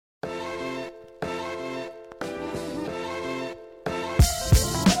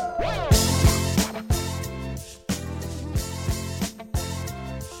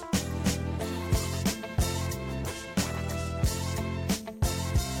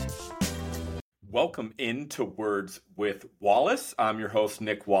Welcome into Words with Wallace. I'm your host,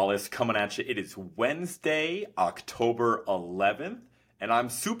 Nick Wallace, coming at you. It is Wednesday, October 11th, and I'm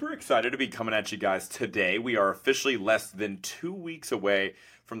super excited to be coming at you guys today. We are officially less than 2 weeks away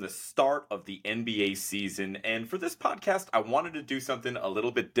from the start of the NBA season, and for this podcast, I wanted to do something a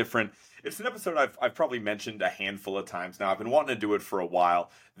little bit different. It's an episode I've probably mentioned a handful of times now. I've been wanting to do it for a while.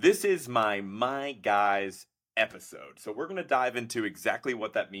 This is my Guys episode. So we're going to dive into exactly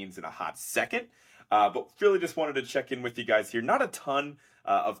what that means in a hot second. But really just wanted to check in with you guys here. Not a ton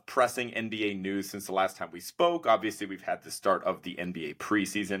of pressing NBA news since the last time we spoke. Obviously, we've had the start of the NBA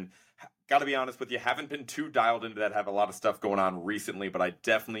preseason. Got to be honest with you, haven't been too dialed into that. Have a lot of stuff going on recently, but I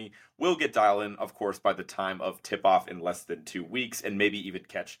definitely will get dialed in, of course, by the time of tip-off in less than 2 weeks, and maybe even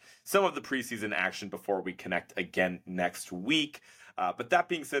catch some of the preseason action before we connect again next week. But that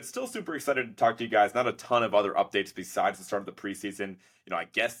being said, still super excited to talk to you guys. Not a ton of other updates besides the start of the preseason. I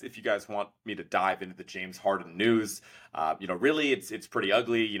guess if you guys want me to dive into the James Harden news, really it's pretty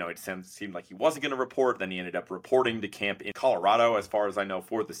ugly. It seemed like he wasn't going to report. Then he ended up reporting to camp in Colorado, as far as I know,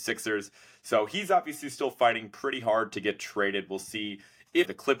 for the Sixers. So he's obviously still fighting pretty hard to get traded. We'll see if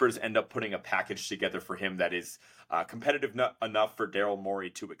the Clippers end up putting a package together for him that is competitive enough for Daryl Morey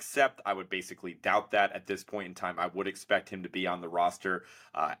to accept. I would basically doubt that at this point in time. I would expect him to be on the roster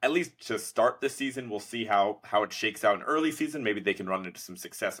at least to start the season. We'll see how it shakes out in early season. Maybe they can run into some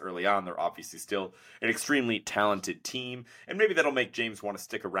success early on. They're obviously still an extremely talented team, and maybe that'll make James want to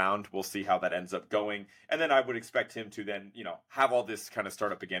stick around. We'll see how that ends up going. And then I would expect him to then, have all this kind of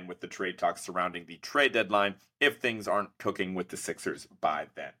start up again with the trade talks surrounding the trade deadline if things aren't cooking with the Sixers by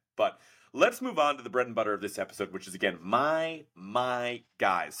then. But let's move on to the bread and butter of this episode, which is, again, my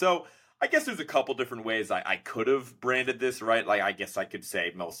guys. So I guess there's a couple different ways I could have branded this, right? Like, I guess I could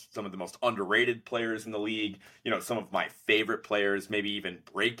say some of the most underrated players in the league, some of my favorite players, maybe even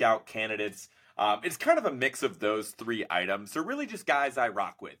breakout candidates. It's kind of a mix of those three items. They're really just guys I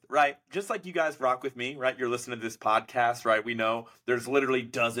rock with, right? Just like you guys rock with me, right? You're listening to this podcast, right? We know there's literally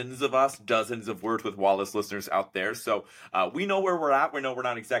dozens of us, dozens of Words with Wallace listeners out there. So we know where we're at. We know we're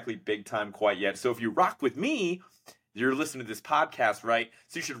not exactly big time quite yet. So if you rock with me, you're listening to this podcast, right?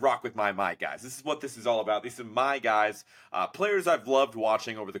 So you should rock with my guys. This is what this is all about. These are my guys, players I've loved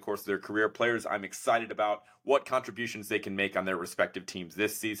watching over the course of their career, players I'm excited about, what contributions they can make on their respective teams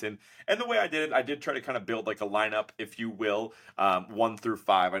this season. And the way I did it, I did try to kind of build like a lineup, if you will, 1 through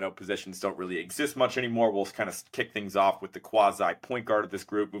 5. I know positions don't really exist much anymore. We'll kind of kick things off with the quasi point guard of this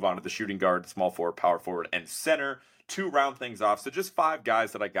group, move on to the shooting guard, small forward, power forward, and center to round things off. So just 5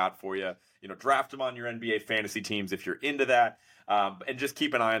 guys that I got for you. Draft them on your NBA fantasy teams if you're into that, and just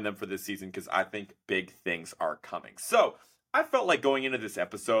keep an eye on them for this season because I think big things are coming. So I felt like going into this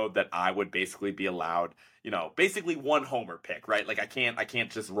episode that I would basically be allowed, basically one homer pick, right? Like I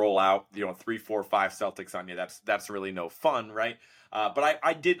can't just roll out, 3, 4, 5 Celtics on you. That's really no fun, right? But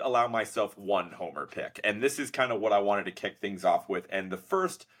I did allow myself one homer pick, and this is kind of what I wanted to kick things off with. And the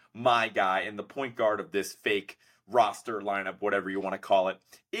first, my guy, and the point guard of this fake roster lineup, whatever you want to call it,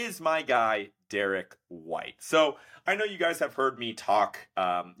 is my guy, Derek White. So I know you guys have heard me talk,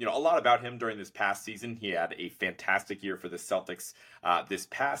 a lot about him during this past season. He had a fantastic year for the Celtics this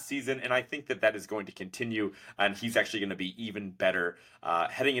past season, and I think that is going to continue, and he's actually going to be even better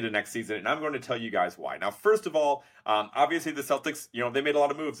heading into next season, and I'm going to tell you guys why. Now, first of all, obviously the Celtics, they made a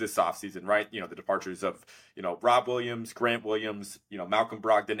lot of moves this offseason, right? The departures of, Rob Williams, Grant Williams, Malcolm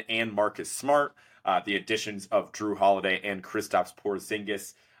Brogdon, and Marcus Smart, the additions of Drew Holiday and Kristaps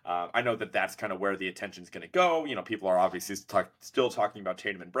Porzingis. I know that's kind of where the attention's going to go. People are obviously still talking about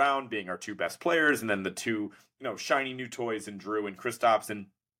Tatum and Brown being our 2 best players, and then the 2, shiny new toys in Drew and Kristaps. And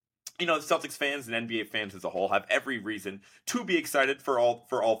the Celtics fans and NBA fans as a whole have every reason to be excited for all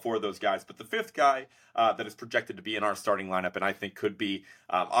 4 of those guys. But the 5th guy that is projected to be in our starting lineup, and I think could be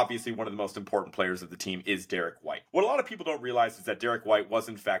obviously one of the most important players of the team, is Derek White. What a lot of people don't realize is that Derek White was,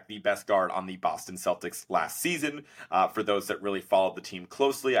 in fact, the best guard on the Boston Celtics last season. For those that really followed the team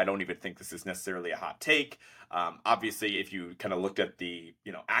closely, I don't even think this is necessarily a hot take. Obviously, if you kind of looked at the,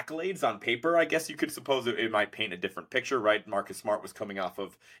 accolades on paper, I guess you could suppose it might paint a different picture, right? Marcus Smart was coming off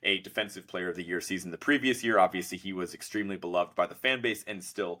of a Defensive Player of the Year season the previous year. Obviously, he was extremely beloved by the fan base and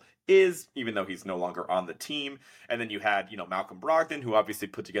still is, even though he's no longer on the team. And then you had, Malcolm Brogdon, who obviously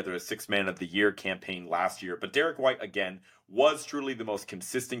put together a 6-Man of the Year campaign last year. But Derek White, again, was truly the most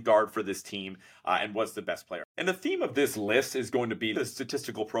consistent guard for this team and was the best player. And the theme of this list is going to be the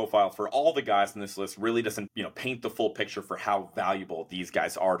statistical profile for all the guys in this list really doesn't, paint the full picture for how valuable these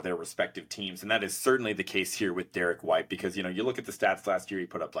guys are to their respective teams. And that is certainly the case here with Derek White because, you look at the stats last year, he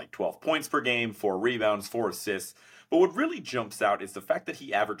put up like 12 points per game, 4 rebounds, 4 assists. But what really jumps out is the fact that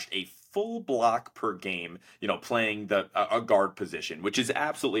he averaged a full block per game, playing a guard position, which is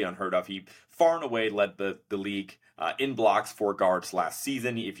absolutely unheard of. He far and away led the league in blocks for guards last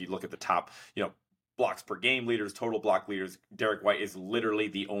season. If you look at the top, blocks per game leaders, total block leaders, Derek White is literally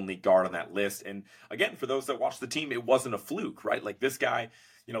the only guard on that list. And again, for those that watch the team, it wasn't a fluke, right? Like this guy,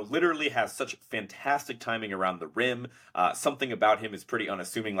 literally has such fantastic timing around the rim. Something about him is pretty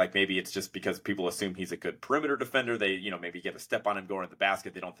unassuming. Like maybe it's just because people assume he's a good perimeter defender. They, maybe get a step on him going to the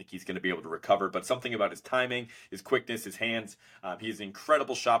basket. They don't think he's going to be able to recover. But something about his timing, his quickness, his hands. He's an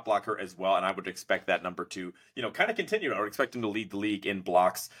incredible shot blocker as well. And I would expect that number to, kind of continue. I would expect him to lead the league in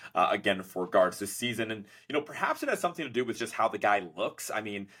blocks again for guards this season. And, perhaps it has something to do with just how the guy looks. I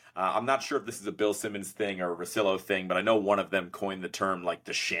mean, I'm not sure if this is a Bill Simmons thing or a Russillo thing, but I know one of them coined the term like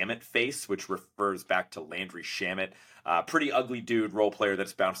the Shamet face, which refers back to Landry Shamet. Pretty ugly dude, role player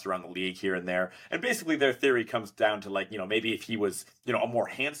that's bounced around the league here and there. And basically their theory comes down to like, maybe if he was, a more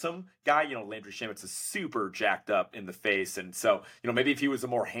handsome guy, Landry Shamet's is super jacked up in the face. And so, maybe if he was a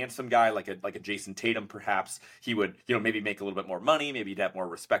more handsome guy, like a Jason Tatum, perhaps he would, maybe make a little bit more money. Maybe he'd have more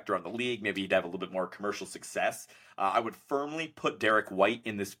respect around the league. Maybe he'd have a little bit more commercial success. I would firmly put Derek White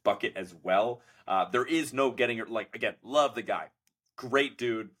in this bucket as well. There is no getting, again, love the guy. Great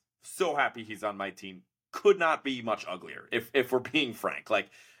dude. So happy he's on my team. Could not be much uglier, if we're being frank.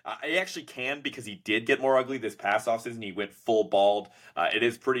 I actually can because he did get more ugly this past offseason. He went full bald. It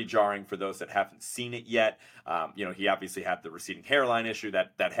is pretty jarring for those that haven't seen it yet. He obviously had the receding hairline issue.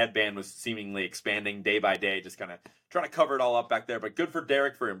 That headband was seemingly expanding day by day, just kind of trying to cover it all up back there. But good for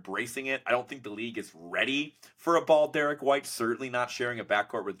Derek for embracing it. I don't think the league is ready for a bald Derek White, certainly not sharing a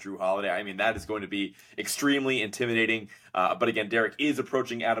backcourt with Jrue Holiday. I mean, that is going to be extremely intimidating. But again, Derek is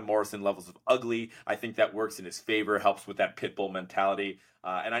approaching Adam Morrison levels of ugly. I think that works in his favor, helps with that pit bull mentality.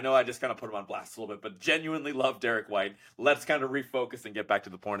 And I know I just kind of put him on blast a little bit, but genuinely love Derek White. Let's kind of refocus and get back to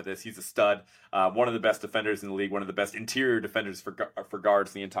the point of this. He's a stud, one of the best defenders in the league, one of the best interior defenders for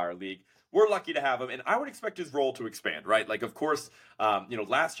guards in the entire league. We're lucky to have him, and I would expect his role to expand, right? Like, of course,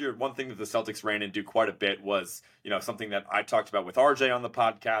 last year, one thing that the Celtics ran into quite a bit was, something that I talked about with RJ on the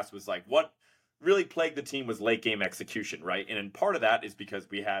podcast was like, what really plagued the team was late game execution, right? And part of that is because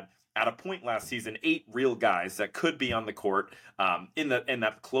we had, at a point last season, 8 real guys that could be on the court in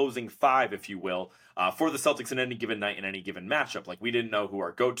that closing 5, if you will, for the Celtics in any given night in any given matchup. Like, we didn't know who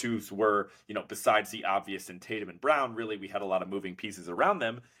our go-tos were, besides the obvious in Tatum and Brown. Really, we had a lot of moving pieces around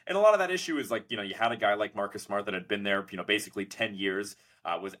them. And a lot of that issue is like, you had a guy like Marcus Smart that had been there, basically 10 years,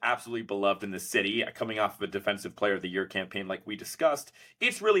 was absolutely beloved in the city, coming off of a Defensive Player of the Year campaign like we discussed.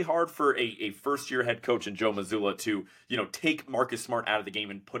 It's really hard for a first-year head coach in Joe Mazzulla to, take Marcus Smart out of the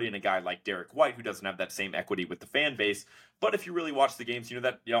game and put in a guy like Derek White, who doesn't have that same equity with the fan base. But if you really watch the games,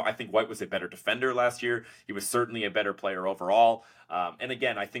 I think White was a better defender last year. He was certainly a better player overall. And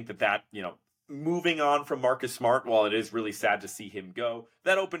again, I think that moving on from Marcus Smart, while it is really sad to see him go,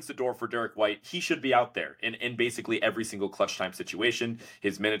 that opens the door for Derek White. He should be out there in basically every single clutch time situation.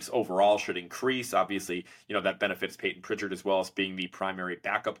 His minutes overall should increase. Obviously, that benefits Peyton Pritchard as well as being the primary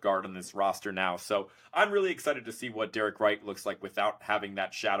backup guard on this roster now. So I'm really excited to see what Derek White looks like without having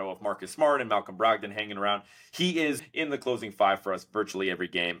that shadow of Marcus Smart and Malcolm Brogdon hanging around. He is in the closing 5 for us virtually every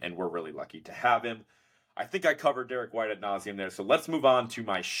game, and we're really lucky to have him. I think I covered Derek White ad nauseum there, so let's move on to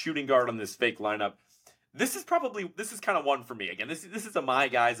my shooting guard on this fake lineup. This is kind of one for me. Again, this is a My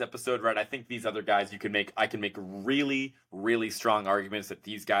Guys episode, right? I think these other guys I can make really, really strong arguments that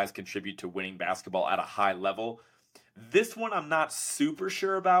these guys contribute to winning basketball at a high level. This one I'm not super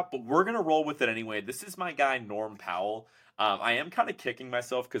sure about, but we're going to roll with it anyway. This is my guy, Norm Powell. I am kind of kicking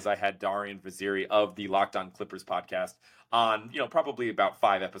myself because I had Darian Vaziri of the Locked On Clippers podcast on, probably about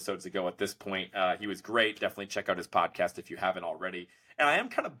 5 episodes ago at this point. He was great. Definitely check out his podcast if you haven't already. And I am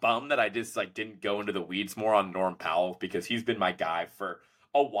kind of bummed that I just didn't go into the weeds more on Norm Powell because he's been my guy for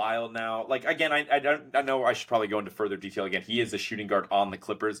a while now. Like, again, I know I should probably go into further detail. Again, he is a shooting guard on the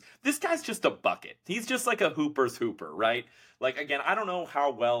Clippers. This guy's just a bucket. He's just like a hooper's hooper, right? Like, again, I don't know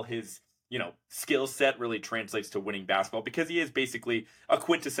how well his skill set really translates to winning basketball, because he is basically a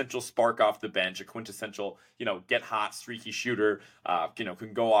quintessential spark off the bench, a quintessential, get hot, streaky shooter,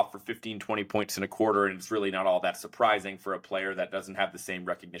 can go off for 15, 20 points in a quarter. And it's really not all that surprising for a player that doesn't have the same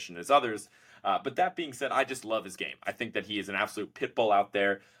recognition as others. But that being said, I just love his game. I think that he is an absolute pit bull out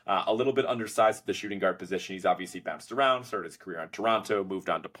there, a little bit undersized at the shooting guard position. He's obviously bounced around, started his career on Toronto, moved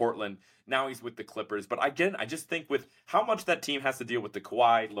on to Portland. Now he's with the Clippers. But again, I just think with how much that team has to deal with the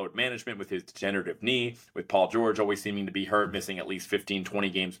Kawhi load management, with his degenerative knee, with Paul George always seeming to be hurt, missing at least 15, 20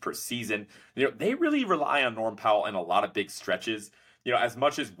 games per season, they really rely on Norm Powell in a lot of big stretches. As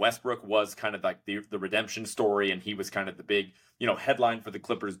much as Westbrook was kind of like the redemption story, and he was kind of the big, headline for the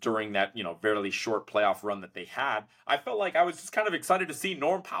Clippers during that, fairly short playoff run that they had, I felt like I was just kind of excited to see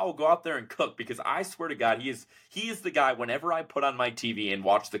Norm Powell go out there and cook, because I swear to God, he is the guy. Whenever I put on my TV and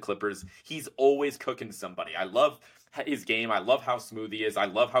watch the Clippers, he's always cooking somebody. I love his game. I love how smooth he is. I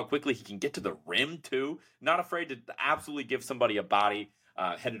love how quickly he can get to the rim too. Not afraid to absolutely give somebody a body.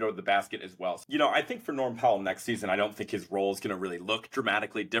 Headed over the basket as well. I think for Norm Powell next season, I don't think his role is going to really look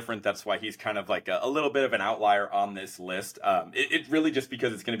dramatically different. That's why he's kind of like a little bit of an outlier on this list. It really just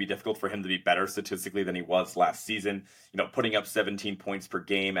because it's going to be difficult for him to be better statistically than he was last season. Putting up 17 points per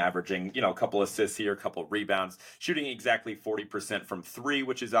game, averaging, a couple assists here, a couple rebounds, shooting exactly 40% from three,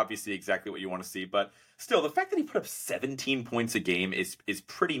 which is obviously exactly what you want to see. But still, the fact that he put up 17 points a game is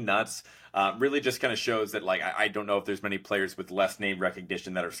pretty nuts. Really just kind of shows that, like, I don't know if there's many players with less name recognition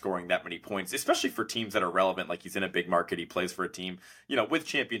that are scoring that many points, especially for teams that are relevant. Like, he's in a big market. He plays for a team, with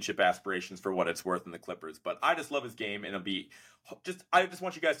championship aspirations for what it's worth in the Clippers. But I just love his game, and I just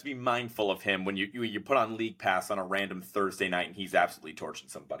want you guys to be mindful of him when you put on League Pass on a random Thursday night and he's absolutely torching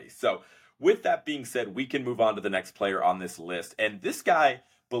somebody. So with that being said, we can move on to the next player on this list. And this guy,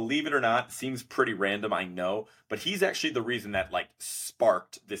 believe it or not, seems pretty random, I know, but he's actually the reason that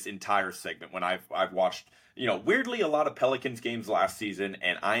sparked this entire segment when I've watched, weirdly a lot of Pelicans games last season,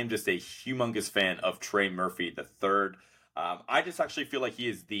 and I am just a humongous fan of Trey Murphy III. I just actually feel like he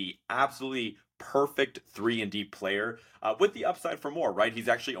is the absolutely perfect 3-and-D player, with the upside for more, right? He's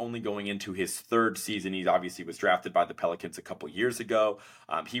actually only going into his third season. He obviously was drafted by the Pelicans a couple years ago.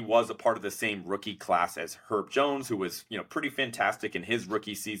 He was a part of the same rookie class as Herb Jones, who was, pretty fantastic in his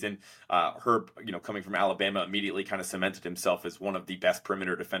rookie season. Herb, coming from Alabama, immediately kind of cemented himself as one of the best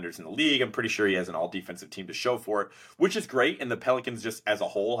perimeter defenders in the league. I'm pretty sure he has an all-defensive team to show for it, which is great. And the Pelicans just as a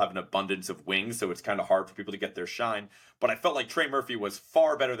whole have an abundance of wings, so it's kind of hard for people to get their shine. But I felt like Trey Murphy was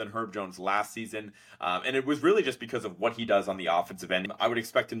far better than Herb Jones last season. And it was really just because of what he does on the offensive end. I would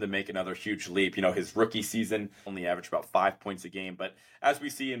expect him to make another huge leap. His rookie season only averaged about 5 points a game, but as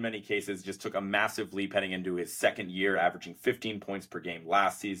we see in many cases, just took a massive leap heading into his second year, averaging 15 points per game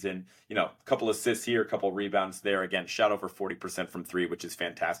last season. A couple assists here, a couple rebounds there. Again, shot over 40% from three, which is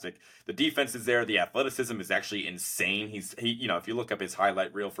fantastic. The defense is there. The athleticism is actually insane. He if you look up his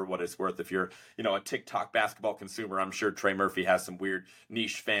highlight reel for what it's worth, if you're, a TikTok basketball consumer, I'm sure Trey Murphy has some weird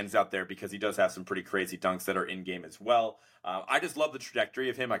niche fans out there, because he does have some pretty crazy dunks that are in game as well. I just love the trajectory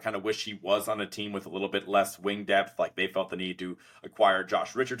of him. I kind of wish he was on a team with a little bit less wing depth. Like, they felt the need to acquire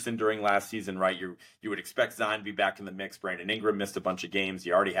Josh Richardson during last season, right? You would expect Zion to be back in the mix. Brandon Ingram missed a bunch of games.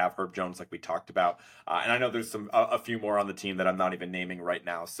 You already have Herb Jones, like we talked about. And I know there's a few more on the team that I'm not even naming right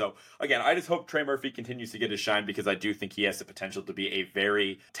now. So again, I just hope Trey Murphy continues to get his shine, because I do think he has the potential to be a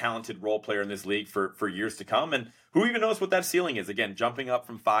very talented role player in this league for years to come. And who even knows what that ceiling is? Again, jumping up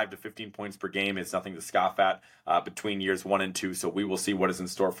from 5 to 15 points per game is nothing to scoff at between years 1 and 2. So we will see what is in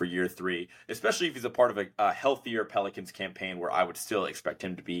store for year 3, especially if he's a part of a healthier Pelicans campaign, where I would still expect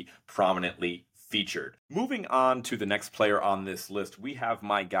him to be prominently featured. Moving on to the next player on this list, we have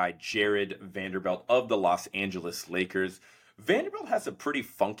my guy Jared Vanderbilt of the Los Angeles Lakers. Vanderbilt has a pretty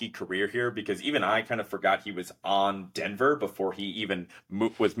funky career here, because even I kind of forgot he was on Denver before he even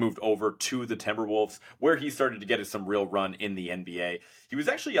was moved over to the Timberwolves, where he started to get some real run in the NBA. He was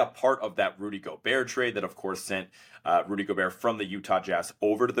actually a part of that Rudy Gobert trade that, of course, sent Rudy Gobert from the Utah Jazz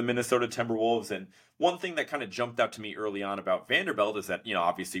over to the Minnesota Timberwolves. And one thing that kind of jumped out to me early on about Vanderbilt is that,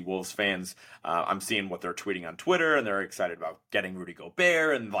 obviously Wolves fans, I'm seeing what they're tweeting on Twitter, and they're excited about getting Rudy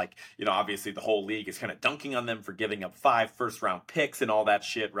Gobert. And obviously the whole league is kind of dunking on them for giving up 5 first-round picks and all that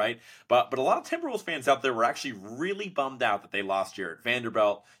shit, right? But a lot of Timberwolves fans out there were actually really bummed out that they lost Jared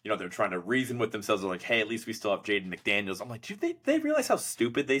Vanderbilt. They're trying to reason with themselves. They're like, hey, at least we still have Jaden McDaniels. I'm like, do they realize how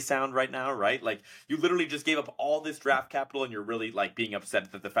stupid they sound right now, right? Like, you literally just gave up all this draft capital, and you're really being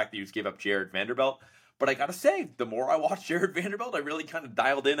upset that the fact that you just gave up Jared Vanderbilt. But I gotta say, the more I watched Jared Vanderbilt, I really kind of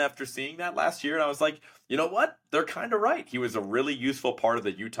dialed in after seeing that last year. And I was like, you know what? They're kind of right. He was a really useful part of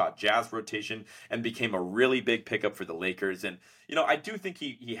the Utah Jazz rotation and became a really big pickup for the Lakers. And, I do think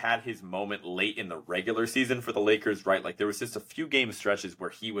he had his moment late in the regular season for the Lakers, right? Like there was just a few game stretches where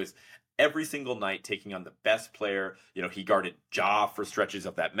he was every single night taking on the best player. He guarded Ja for stretches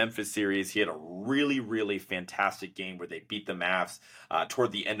of that Memphis series. He had a really, really fantastic game where they beat the Mavs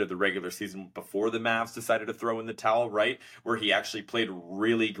toward the end of the regular season before the Mavs decided to throw in the towel, right? Where he actually played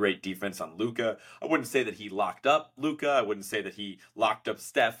really great defense on Luka. I wouldn't say that he locked up Luka. I wouldn't say that he locked up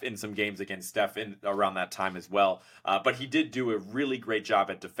Steph in some games against Steph in around that time as well. But he did do a really great job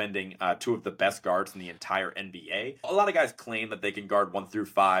at defending two of the best guards in the entire NBA. A lot of guys claim that they can guard 1 through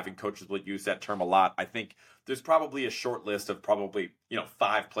 5, and coaches will use that term a lot. I think there's probably a short list of probably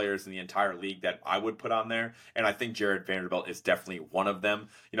 5 players in the entire league that I would put on there, and I think Jared Vanderbilt is definitely one of them.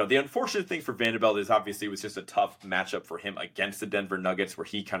 The unfortunate thing for Vanderbilt is obviously it was just a tough matchup for him against the Denver Nuggets, where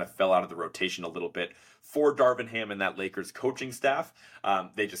he kind of fell out of the rotation a little bit for Darvin Ham and that Lakers coaching staff.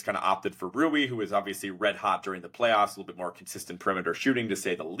 They just kind of opted for Rui, who was obviously red hot during the playoffs, a little bit more consistent perimeter shooting to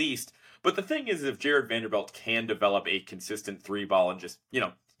say the least. But the thing is, if Jared Vanderbilt can develop a consistent 3-ball and just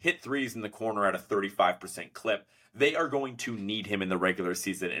hit threes in the corner at a 35% clip, they are going to need him in the regular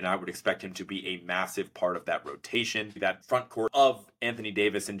season, and I would expect him to be a massive part of that rotation. That front court of Anthony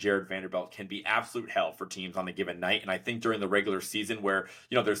Davis and Jared Vanderbilt can be absolute hell for teams on the given night, and I think during the regular season where,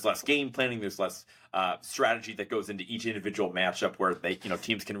 there's less game planning, there's less strategy that goes into each individual matchup where they,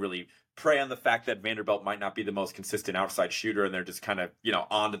 teams can really prey on the fact that Vanderbilt might not be the most consistent outside shooter, and they're just kind of,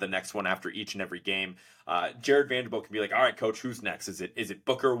 on to the next one after each and every game. Jared Vanderbilt can be like, all right, coach, who's next? Is it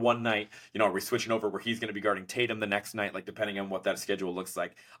Booker one night? Are we switching over where he's going to be guarding Tatum the next night? Like, depending on what that schedule looks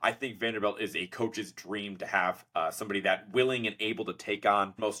like. I think Vanderbilt is a coach's dream to have somebody that willing and able to take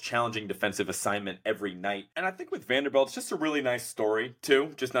on the most challenging defensive assignment every night. And I think with Vanderbilt, it's just a really nice story,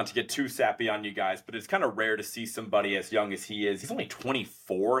 too. Just not to get too sappy on you guys, but it's kind of rare to see somebody as young as he is. He's only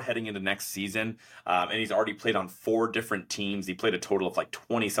 24 heading into next season, and he's already played on 4 different teams. He played a total of like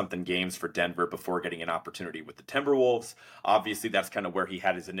 20-something games for Denver before getting an opportunity with the Timberwolves. Obviously, that's kind of where he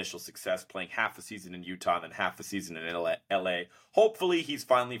had his initial success, playing half a season in Utah and then half a season in LA. Hopefully, he's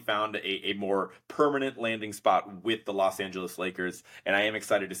finally found a more permanent landing spot with the Los Angeles Lakers, and I am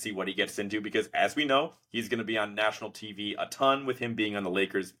excited to see what he gets into because, as we know, he's going to be on national TV a ton with him being on the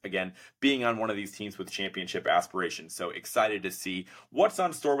Lakers, again, being on one of these teams with championship aspirations. So excited to see what's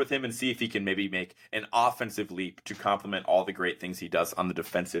on store with him and see if he can maybe make an offensive leap to complement all the great things he does on the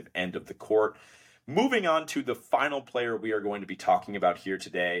defensive end of the court. Moving on to the final player we are going to be talking about here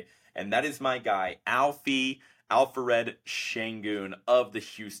today, and that is my guy, Alperen Sengun of the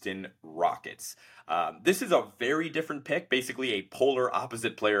Houston Rockets. This is a very different pick, basically a polar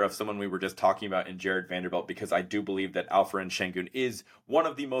opposite player of someone we were just talking about in Jared Vanderbilt, because I do believe that Alperen Sengun is one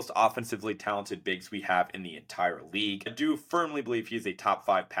of the most offensively talented bigs we have in the entire league. I do firmly believe he is a top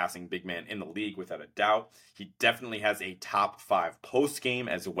 5 passing big man in the league without a doubt. He definitely has a top 5 post game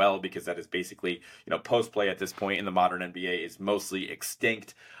as well, because that is basically, post play at this point in the modern NBA is mostly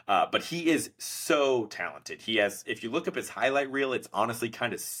extinct. But he is so talented. He has, if you look up his highlight reel, it's honestly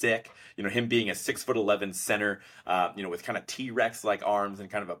kind of sick. Him being a 6'11" center, with kind of T-Rex like arms and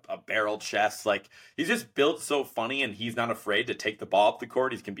kind of a barrel chest. Like, he's just built so funny, and he's not afraid to take the ball up the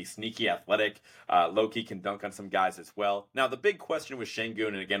court. He can be sneaky athletic. Low-key can dunk on some guys as well. Now, the big question with Sengun,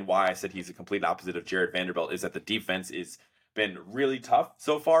 and again, why I said he's a complete opposite of Jared Vanderbilt, is that the defense is been really tough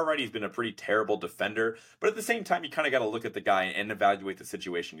so far, right? He's been a pretty terrible defender, but at the same time, you kind of got to look at the guy and evaluate the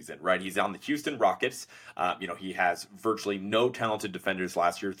situation he's in, right? He's on the Houston Rockets. He has virtually no talented defenders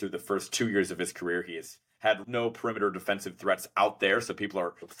last year. Through the first 2 years of his career, he has had no perimeter defensive threats out there, so people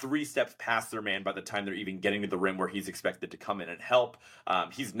are 3 steps past their man by the time they're even getting to the rim where he's expected to come in and help.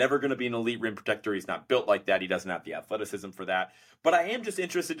 He's never going to be an elite rim protector. He's not built like that. He doesn't have the athleticism for that. But I am just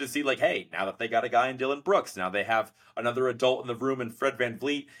interested to see, like, hey, now that they got a guy in Dylan Brooks, now they have another adult in the room in Fred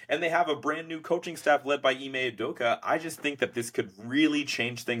VanVleet, and they have a brand new coaching staff led by Ime Udoka, I just think that this could really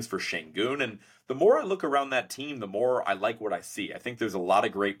change things for Sengun. And the more I look around that team, the more I like what I see. I think there's a lot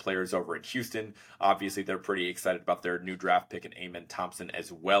of great players over in Houston. Obviously, they're pretty excited about their new draft pick in Amen Thompson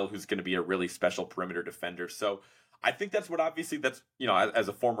as well, who's going to be a really special perimeter defender. So I think that's, as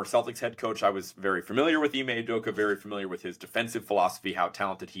a former Celtics head coach, I was very familiar with Ime Udoka, very familiar with his defensive philosophy, how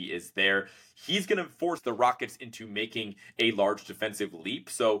talented he is there. He's going to force the Rockets into making a large defensive leap.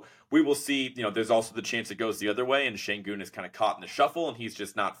 So we will see, there's also the chance it goes the other way and Sengun is kind of caught in the shuffle and he's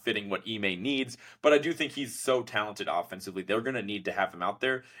just not fitting what Ime needs. But I do think he's so talented offensively, they're going to need to have him out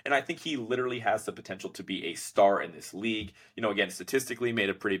there. And I think he literally has the potential to be a star in this league. Again, statistically made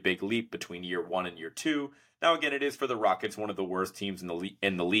a pretty big leap between year 1 and year 2. Now, again, it is for the Rockets, one of the worst teams in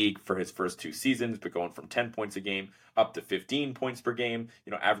the league for his first 2 seasons, but going from 10 points a game up to 15 points per game,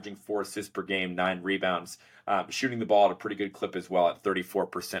 averaging 4 assists per game, 9 rebounds, shooting the ball at a pretty good clip as well at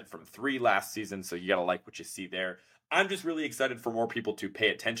 34% from 3 last season. So you got to like what you see there. I'm just really excited for more people to pay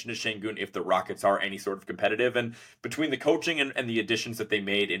attention to Sengun if the Rockets are any sort of competitive. And between the coaching and the additions that they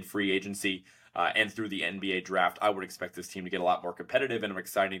made in free agency and through the NBA draft, I would expect this team to get a lot more competitive. And I'm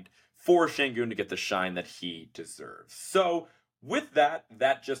excited for Sengun to get the shine that he deserves. So with that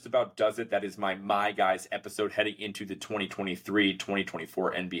just about does it. That is my Guys episode heading into the 2023-2024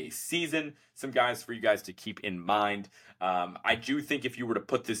 NBA season. Some guys for you guys to keep in mind. I do think if you were to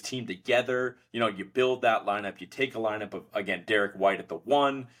put this team together, you build that lineup, you take a lineup of, again, Derek White at the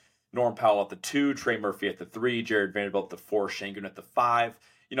 1, Norm Powell at the 2, Trey Murphy at the 3, Jared Vanderbilt at the 4, Sengun at the 5.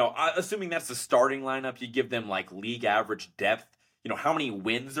 Assuming that's the starting lineup, you give them like league average depth. How many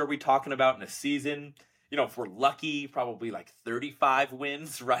wins are we talking about in a season? If we're lucky, probably like 35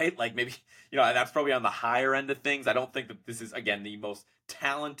 wins, right? Like maybe, that's probably on the higher end of things. I don't think that this is, again, the most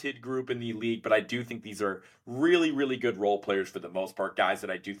talented group in the league, but I do think these are really, really good role players for the most part, guys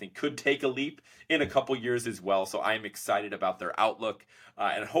that I do think could take a leap in a couple years as well. So I am excited about their outlook,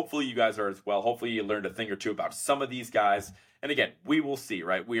 and hopefully you guys are as well. Hopefully you learned a thing or two about some of these guys. And again, we will see,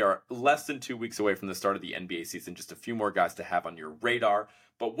 right? We are less than 2 weeks away from the start of the NBA season. Just a few more guys to have on your radar.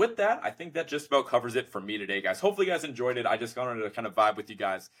 But with that, I think that just about covers it for me today, guys. Hopefully you guys enjoyed it. I just wanted to kind of vibe with you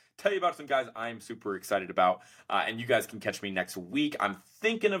guys, tell you about some guys I'm super excited about, and you guys can catch me next week. I'm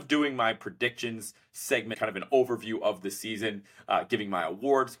thinking of doing my predictions segment, kind of an overview of the season, giving my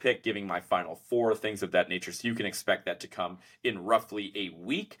awards pick, giving my final 4, things of that nature. So you can expect that to come in roughly a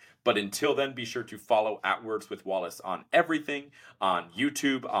week. But until then, be sure to follow @Words with Wallace on everything, on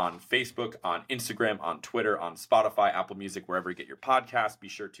YouTube, on Facebook, on Instagram, on Twitter, on Spotify, Apple Music, wherever you get your podcasts. Be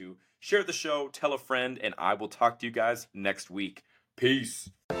sure to share the show, tell a friend, and I will talk to you guys next week. Peace.